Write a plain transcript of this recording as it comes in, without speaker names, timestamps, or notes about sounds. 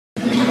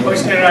The way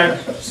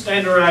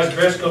standardized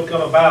dress code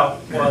come about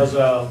was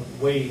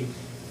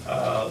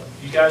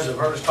you guys have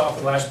heard us talk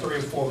the last 3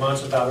 or 4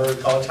 months about early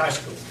college high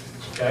school,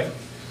 okay?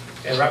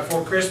 And right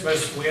before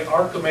Christmas,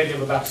 our committee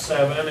of about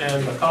 7,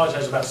 and the college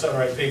has about 7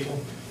 or 8 people,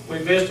 we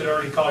visited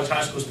early college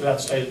high schools throughout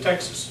the state of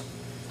Texas.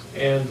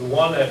 And the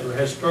one that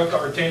has struck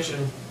our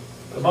attention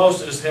the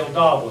most is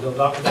Hildobble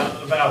down in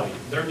the valley.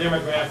 Their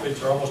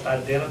demographics are almost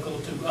identical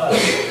to us.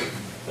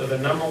 They're the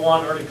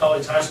 #1 early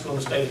college high school in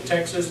the state of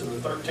Texas and the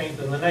 13th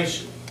in the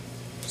nation.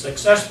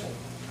 Successful.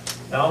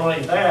 Not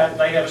only that,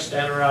 they have a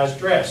standardized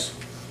dress.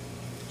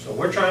 So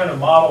we're trying to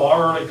model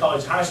our early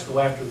college high school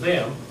after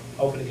them,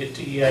 hoping to get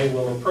TEA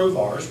will approve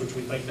ours, which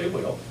we think they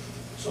will.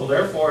 So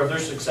therefore, if they're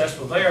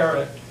successful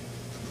there,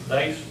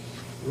 they've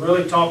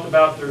really talked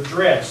about their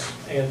dress,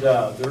 and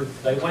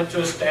they went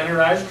to a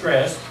standardized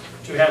dress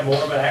to have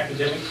more of an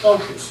academic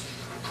focus.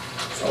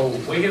 So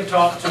we have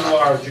talked to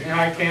our junior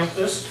high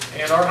campus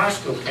and our high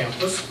school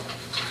campus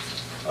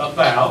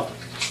about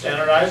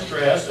standardized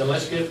dress, and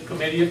let's get a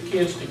committee of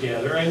kids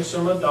together and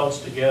some adults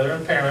together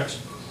and parents,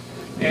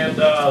 and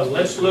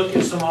let's look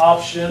at some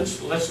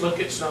options. Let's look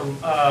at some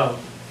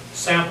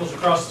samples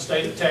across the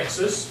state of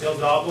Texas,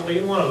 Hildobble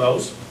being one of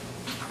those,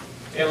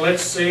 and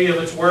let's see if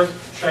it's worth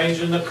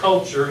changing the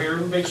culture here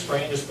in Big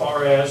Spring as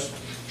far as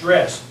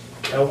dress.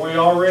 Now, we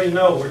already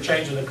know we're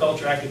changing the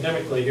culture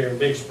academically here in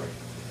Big Spring.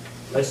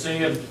 Let's see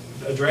if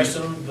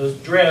addressing the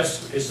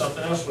dress is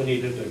something else we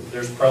need to do.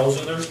 There's pros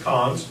and there's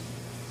cons.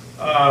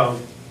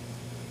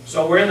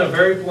 So we're in the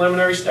very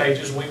preliminary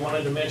stages. We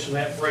wanted to mention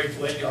that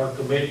briefly. Our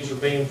committees are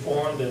being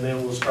formed, and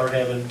then we'll start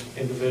having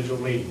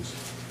individual meetings.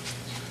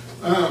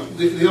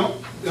 The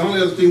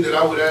only other thing that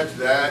I would add to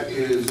that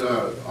is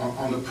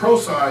on the pro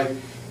side,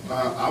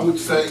 I would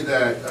say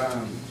that,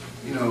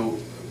 you know,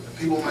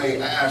 people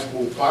may ask,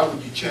 well, why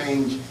would you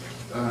change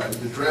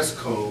the dress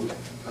code?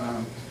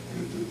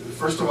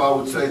 First of all, I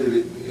would say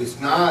that it's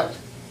not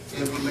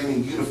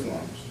implementing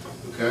uniforms,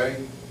 okay?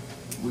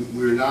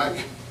 We're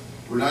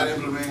not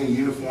implementing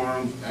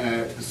uniforms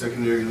at the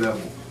secondary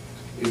level.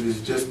 It is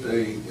just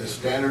a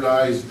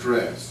standardized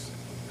dress,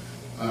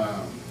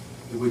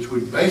 which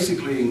would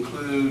basically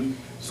include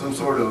some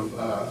sort of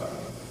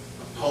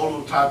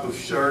polo type of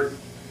shirt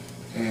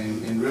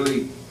and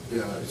really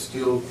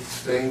still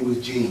staying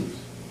with jeans,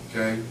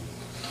 okay?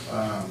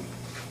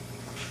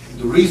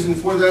 The reason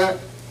for that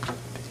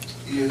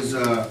is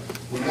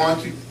we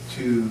want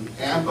to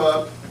amp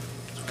up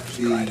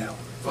the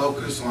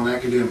focus on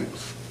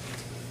academics,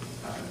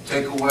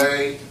 take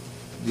away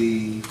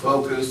the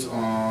focus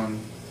on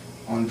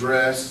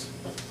dress.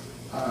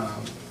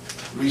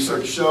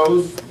 Research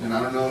shows, and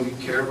I don't know if you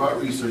care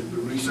about research, but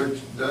research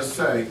does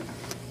say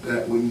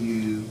that when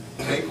you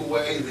take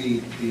away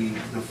the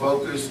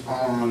focus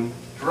on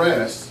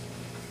dress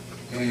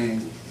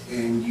and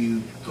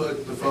you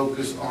put the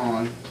focus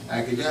on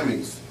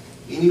academics,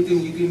 anything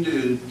you can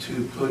do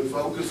to put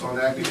focus on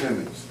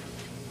academics,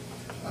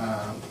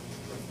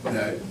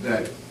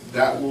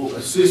 that will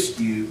assist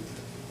you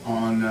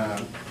on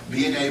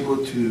being able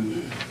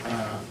to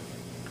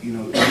you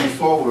know, move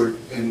forward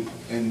and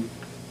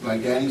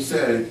like Danny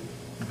said,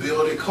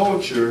 build a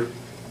culture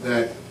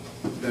that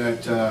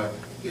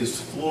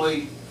is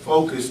fully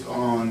focused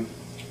on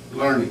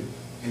learning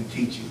and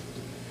teaching.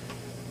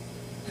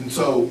 And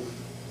so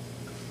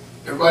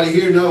everybody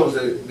here knows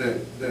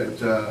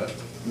that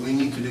we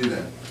need to do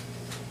that.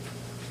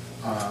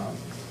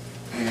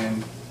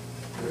 And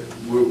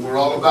we're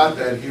all about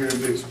that here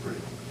in Big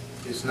Spring.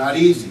 It's not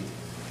easy.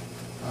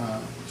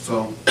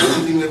 So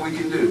anything that we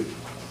can do.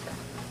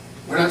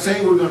 We're not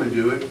saying we're going to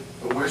do it,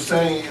 but we're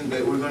saying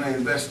that we're going to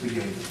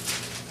investigate it.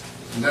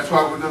 And that's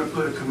why we're going to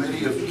put a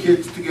committee of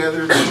kids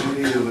together, a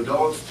committee of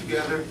adults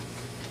together,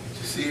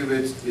 to see if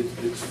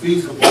it's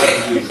feasible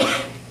to do.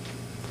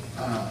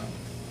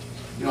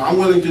 You know, I'm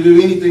willing to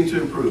do anything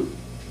to improve.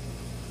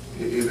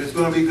 If it's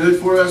going to be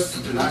good for us,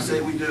 then I say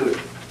we do it.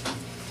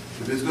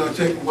 If it's going to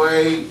take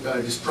away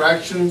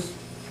distractions,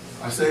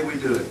 I say we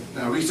do it.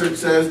 Now, research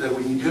says that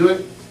when you do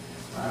it,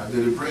 that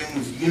it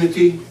brings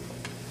unity.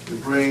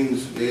 It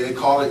brings, they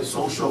call it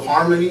social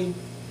harmony.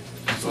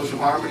 And social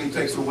harmony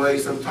takes away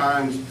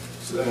sometimes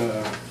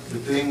the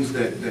things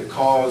that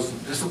cause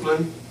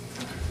discipline,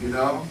 you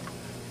know.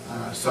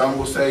 Some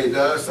will say it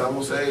does, some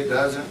will say it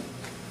doesn't.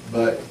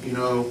 But, you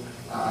know,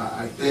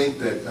 I think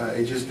that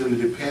it's just going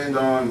to depend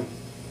on,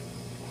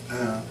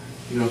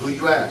 you know, who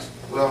you ask.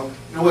 Well,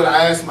 you know what,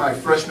 I asked my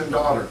freshman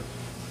daughter.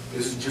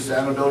 This is just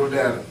anecdotal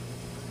data.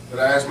 But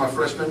I asked my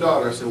freshman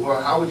daughter, I said,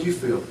 well, how would you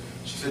feel?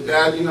 She said,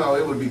 Dad, you know,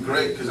 it would be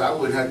great because I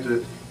wouldn't have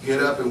to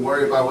get up and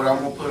worry about what I'm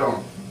going to put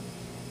on.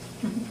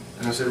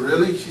 And I said,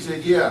 really? She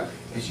said, yeah.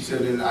 And she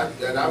said, and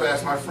I've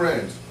asked my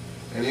friends.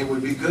 And it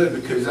would be good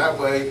because that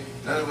way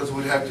none of us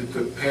would have to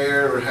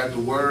compare or have to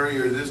worry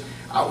or this.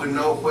 I would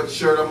know what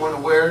shirt I'm going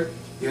to wear,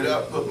 get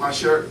up, put my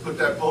shirt, put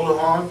that polo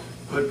on,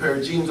 put a pair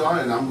of jeans on,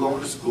 and I'm going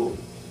to school.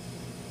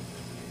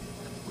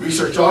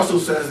 Research also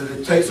says that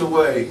it takes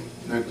away,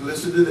 now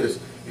listen to this,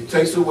 it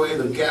takes away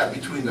the gap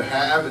between the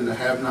have and the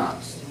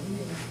have-nots.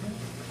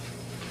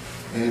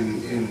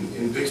 And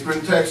in Big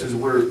Spring, Texas,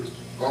 we're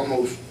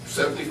almost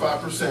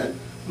 75%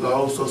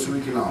 low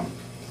socioeconomic.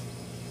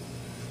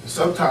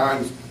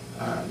 Sometimes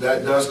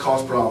that does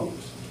cause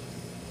problems,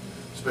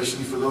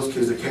 especially for those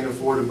kids that can't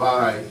afford to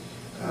buy,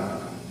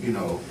 you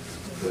know,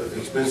 the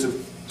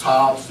expensive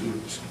tops,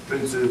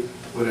 expensive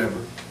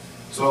whatever.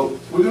 So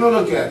we're going to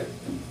look at it,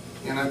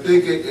 and I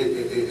think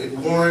it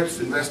warrants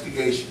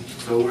investigation.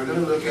 So we're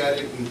going to look at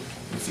it and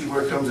see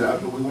where it comes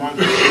out. But we want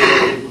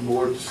the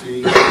board to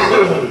see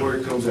where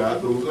it comes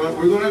out. But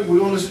we're going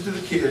to listen to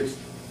the kids.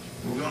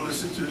 We're going to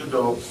listen to the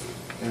adults,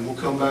 and we'll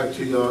come back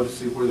to y'all to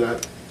see where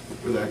that,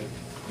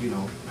 you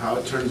know, how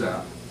it turns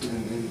out.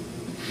 And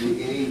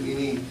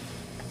any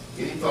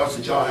thoughts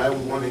that y'all have,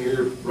 we want to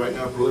hear right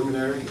now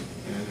preliminary,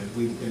 and as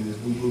we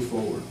move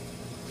forward.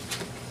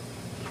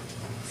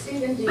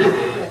 Stephen, do you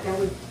think that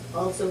would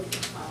also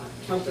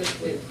help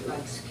us with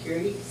like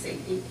security,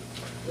 safety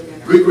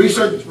within our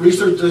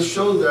Research does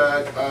show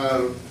that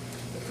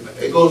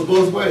it goes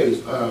both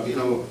ways. You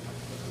know,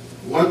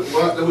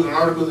 there was an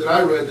article that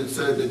I read that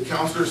said that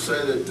counselors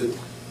say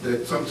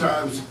that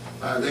sometimes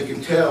they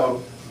can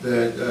tell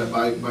that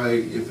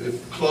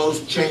if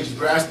clothes change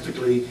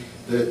drastically,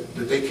 that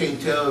they can't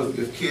tell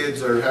if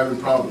kids are having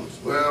problems.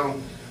 Well,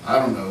 I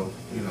don't know,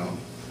 you know.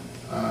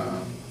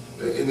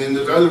 And then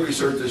there's other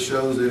research that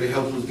shows that it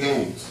helps with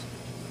gangs.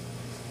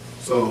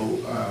 So,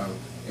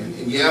 and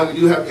yeah, we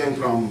do have gang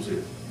problems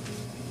here.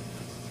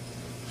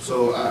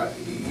 So,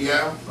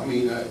 yeah, I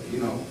mean, you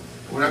know,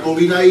 we're not going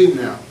to be naive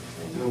now.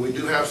 You know, we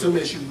do have some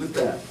issues with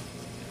that.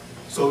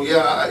 So,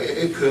 yeah,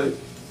 it could.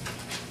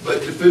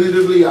 But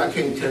definitively, I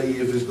can't tell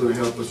you if it's going to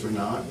help us or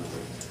not.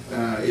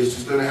 It's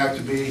just going to have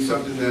to be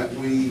something that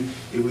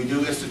if we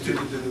do institute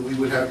it, then we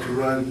would have to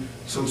run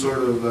some sort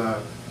of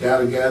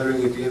data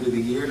gathering at the end of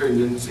the year and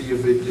then see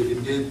if it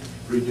did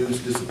reduce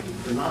discipline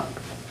or not.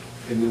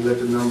 And then let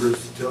the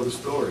numbers tell the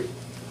story.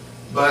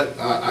 But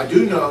I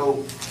do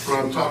know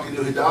from talking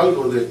to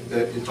Hidalgo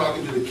that in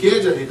talking to the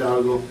kids at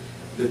Hidalgo,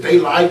 that they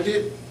liked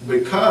it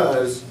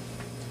because,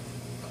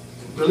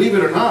 believe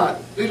it or not,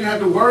 they didn't have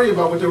to worry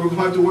about what they were going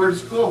to have to wear to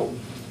school.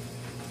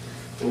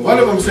 One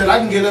of them said, I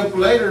can get up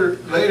later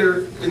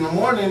in the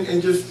morning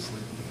and just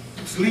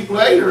sleep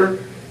later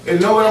and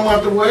know what I'm going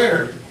to have to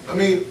wear. I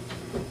mean,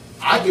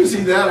 I can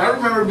see that. I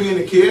remember being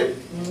a kid,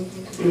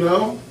 you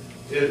know.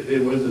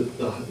 It was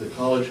the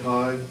college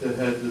high that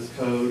had this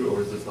code,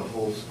 or is it the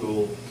whole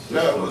school system?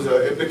 No, it was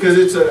because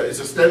it's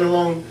a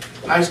standalone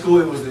high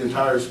school. It was the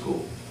entire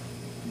school.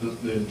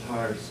 The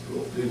entire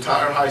school. The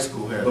entire high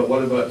school had. But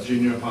what about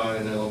junior high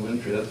and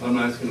elementary? That's I'm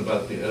asking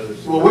about the other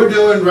schools. What we're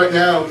doing right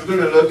now is we're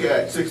going to look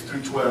at 6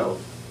 through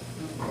 12.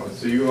 All right,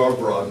 so you are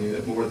broadening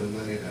it more than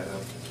they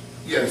have.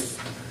 Yes,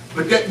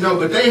 but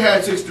they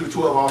had 6 through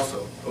 12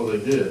 also. Oh, they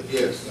did.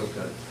 Yes.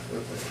 Okay.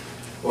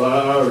 Well,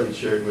 I already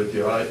shared with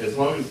you. As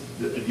long as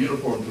the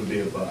uniforms would be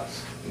a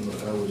bus.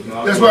 I would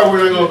not. That's why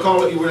we're not going to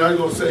call it. We're not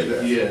going to say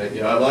that.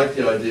 Yeah. I like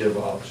the idea of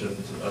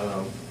options,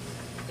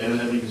 and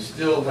then you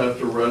still have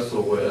to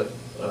wrestle with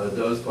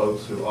those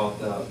folks who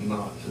opt out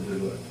not to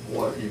do it.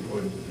 What are you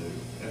going to do?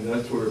 And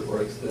that's where it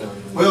breaks down.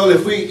 Well,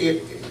 let's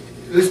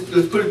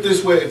put it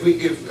this way. I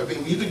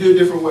mean, you can do it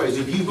different ways.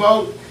 If you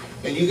vote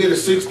and you get a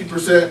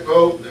 60%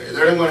 vote,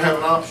 they're not going to have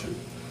an option.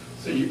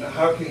 So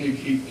how can you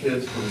keep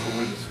kids from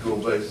going to school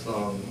based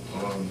on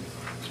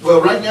well,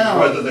 right now,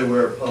 whether they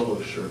wear a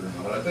polo shirt or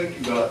not? I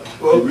think you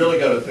really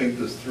got to think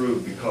this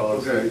through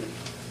because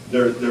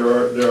there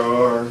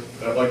are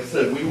like I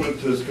said, we went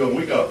to a school and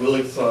we got really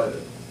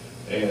excited,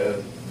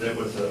 and it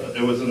was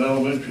an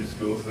elementary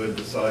school who had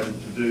decided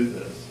to do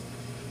this,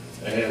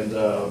 and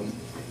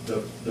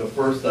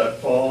that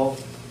fall,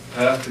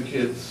 half the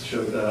kids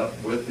showed up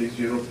with these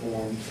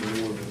uniforms,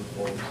 new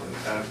uniforms, and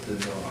half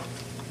did not.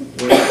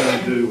 What are you going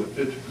to do with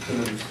 50%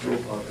 of the school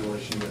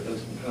population that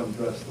doesn't come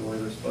dressed the way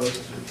they're supposed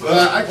to?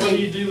 Well, what do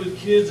you do with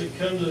kids that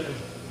come to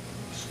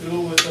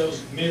school with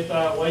those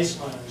mid-thigh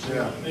waistlines? You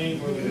know what I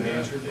mean? Where the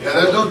hands are down.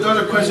 Yeah, those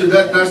are questions.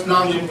 That's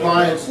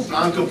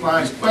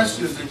non-compliance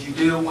questions that you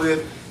deal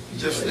with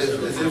just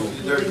as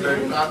if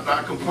they're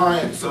not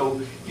compliant. So,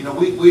 you know,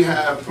 we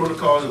have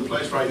protocols in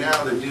place right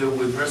now that deal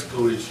with dress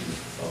code issues.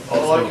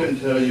 All I can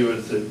tell you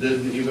is it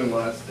didn't even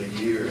last a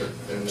year,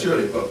 and they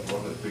gave up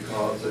on it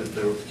because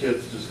there were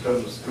kids just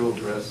come to school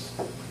dressed.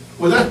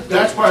 Well,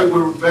 that's why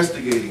we're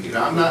investigating it.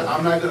 I'm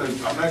not gonna,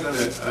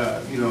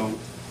 you know,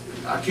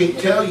 I can't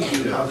tell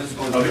you how this is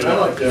going to. I mean, I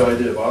like the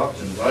idea of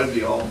options. I'd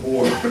be all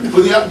for it.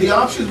 Well, the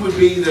options would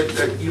be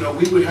that you know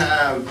we would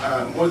have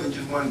more than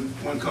just one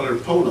color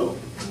polo,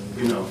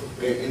 you know,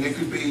 and it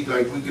could be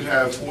like we could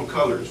have 4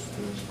 colors,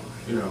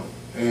 you know,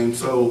 and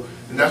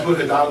that's what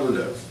Hidalgo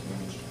does.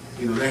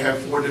 You know, they have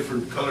 4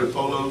 different colored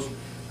polos,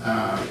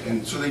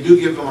 and so they do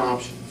give them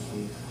options.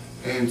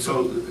 And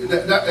so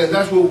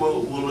that's what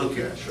we'll look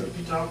at. Sure.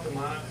 You talk to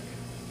Mike?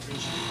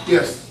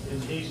 Yes.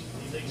 And he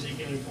thinks he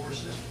can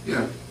enforce it?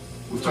 Yeah.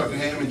 We've talked to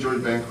him and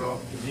George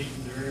Bancroft.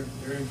 They're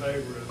in favor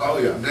of it. Oh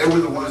yeah, they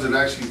were the ones that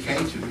actually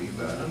came to me.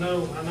 But I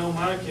know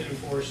Mike can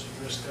enforce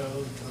dress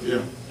code.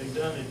 Yeah. They've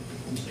done it.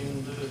 and seen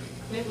them do it.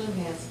 Cleveland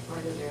has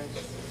part of their.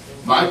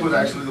 Mike was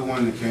actually the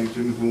one that came to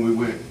me when we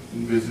went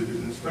and visited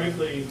and stuff.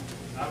 Frankly,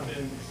 I've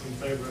been in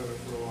favor of it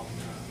for a long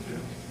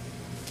time.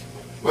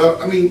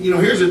 Well, I mean, you know,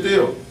 here's the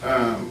deal.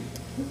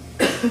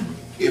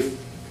 If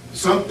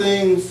some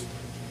things,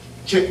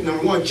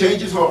 number one,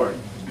 change is hard.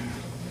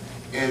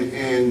 And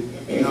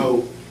you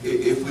know,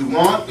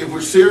 if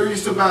we're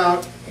serious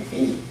about,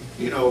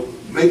 you know,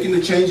 making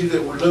the changes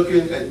that we're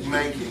looking at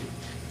making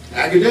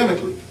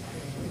academically,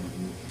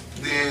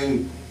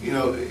 then, you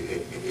know,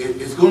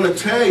 it's going to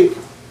take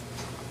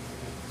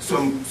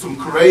some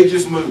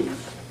courageous moves.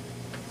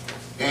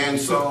 And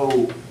so,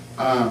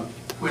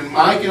 when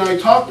Mike and I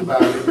talked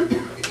about it,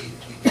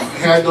 we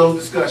had those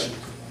discussions.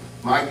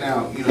 Mike,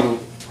 now, you know,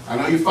 I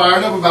know you're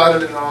fired up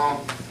about it and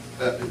all,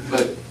 but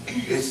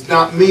it's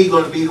not me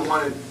going to be the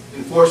one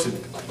enforcing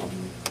it.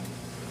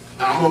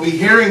 I'm going to be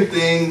hearing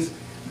things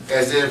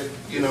as if,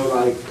 you know,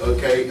 like,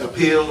 okay,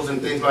 appeals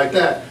and things like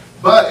that.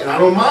 But, and I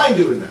don't mind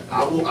doing that.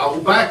 I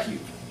will back you.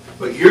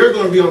 But you're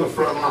going to be on the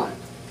front line.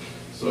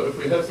 So if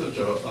we have such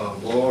a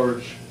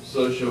large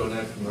socio and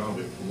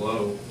economic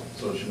low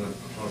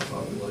socioeconomic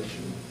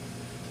population,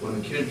 when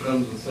a kid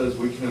comes and says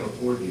we can't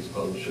afford these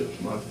polo shirts,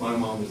 my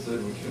mom has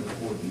said we can't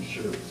afford these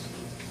shirts,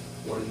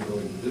 what are you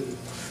going to do?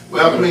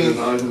 Well, I mean,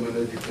 deny them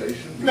an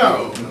education?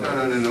 No.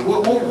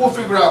 We'll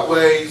figure out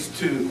ways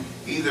to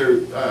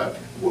either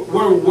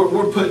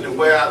we're putting it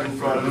way out in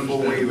front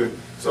before we even.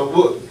 So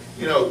we'll,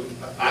 you know,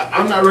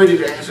 I'm not ready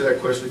to answer that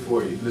question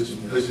for you. Let's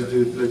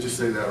just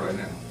say that right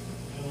now.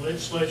 The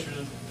legislature,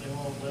 they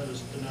won't let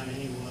us deny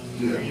anyone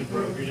Yeah. free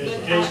appropriate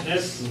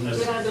education.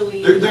 That's But I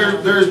believe.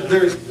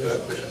 There's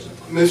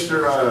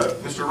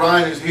Mr.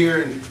 Ryan is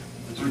here, and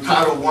through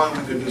Title I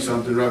we could do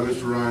something, right,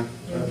 Mr. Ryan?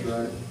 That's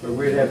right, but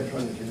we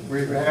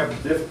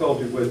have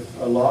difficulty with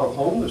a lot of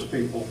homeless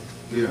people,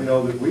 you Yeah.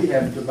 know, that we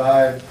have to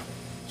buy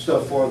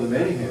stuff for them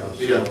anyhow,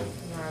 so. Yeah.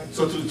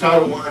 So through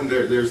Title I,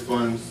 there's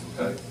funds.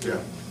 Okay. Yeah.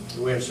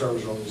 We have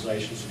service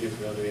organizations and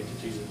different other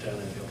entities in town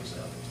that help us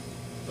out.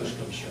 Push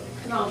comes to shove.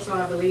 And also,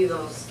 I believe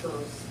those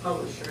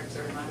polo shirts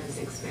are not as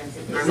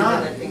expensive They're as some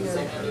not. of the things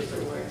that others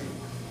are wearing.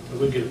 But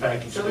we'll get a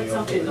package. So it's deal,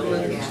 something to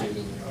look and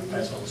at.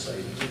 pass on the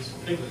savings.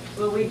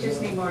 Well, we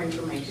just need more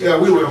information. Yeah,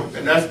 we will,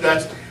 and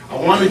that's, I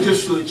wanted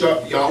just so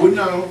that y'all would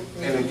know,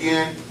 and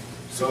again,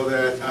 so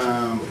that,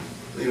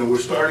 you know, we're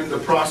starting the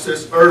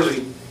process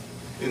early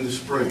in the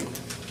spring,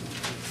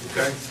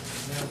 okay?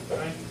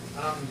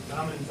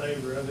 I'm in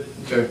favor of it.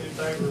 Okay. In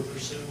favor of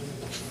pursuing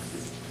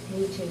it.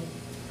 Me too.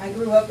 I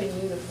grew up in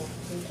uniform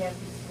in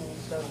Catholic school,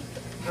 so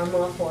I'm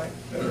all for it.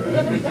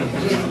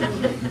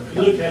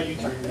 Look how you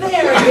turned. There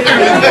you go.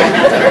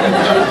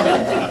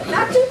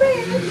 Not too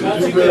bad. Not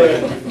too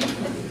bad.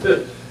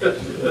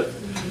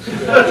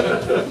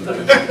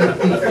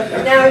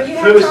 Now, you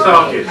have Who's to-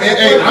 talking?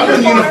 Hey, I'm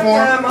in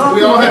uniform,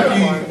 we all have to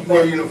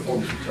wear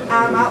uniforms.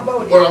 I'm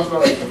outvoted. Well, I'm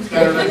sorry,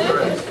 Saturday,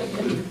 correct.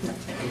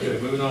 Okay,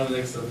 moving on to the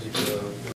next subject.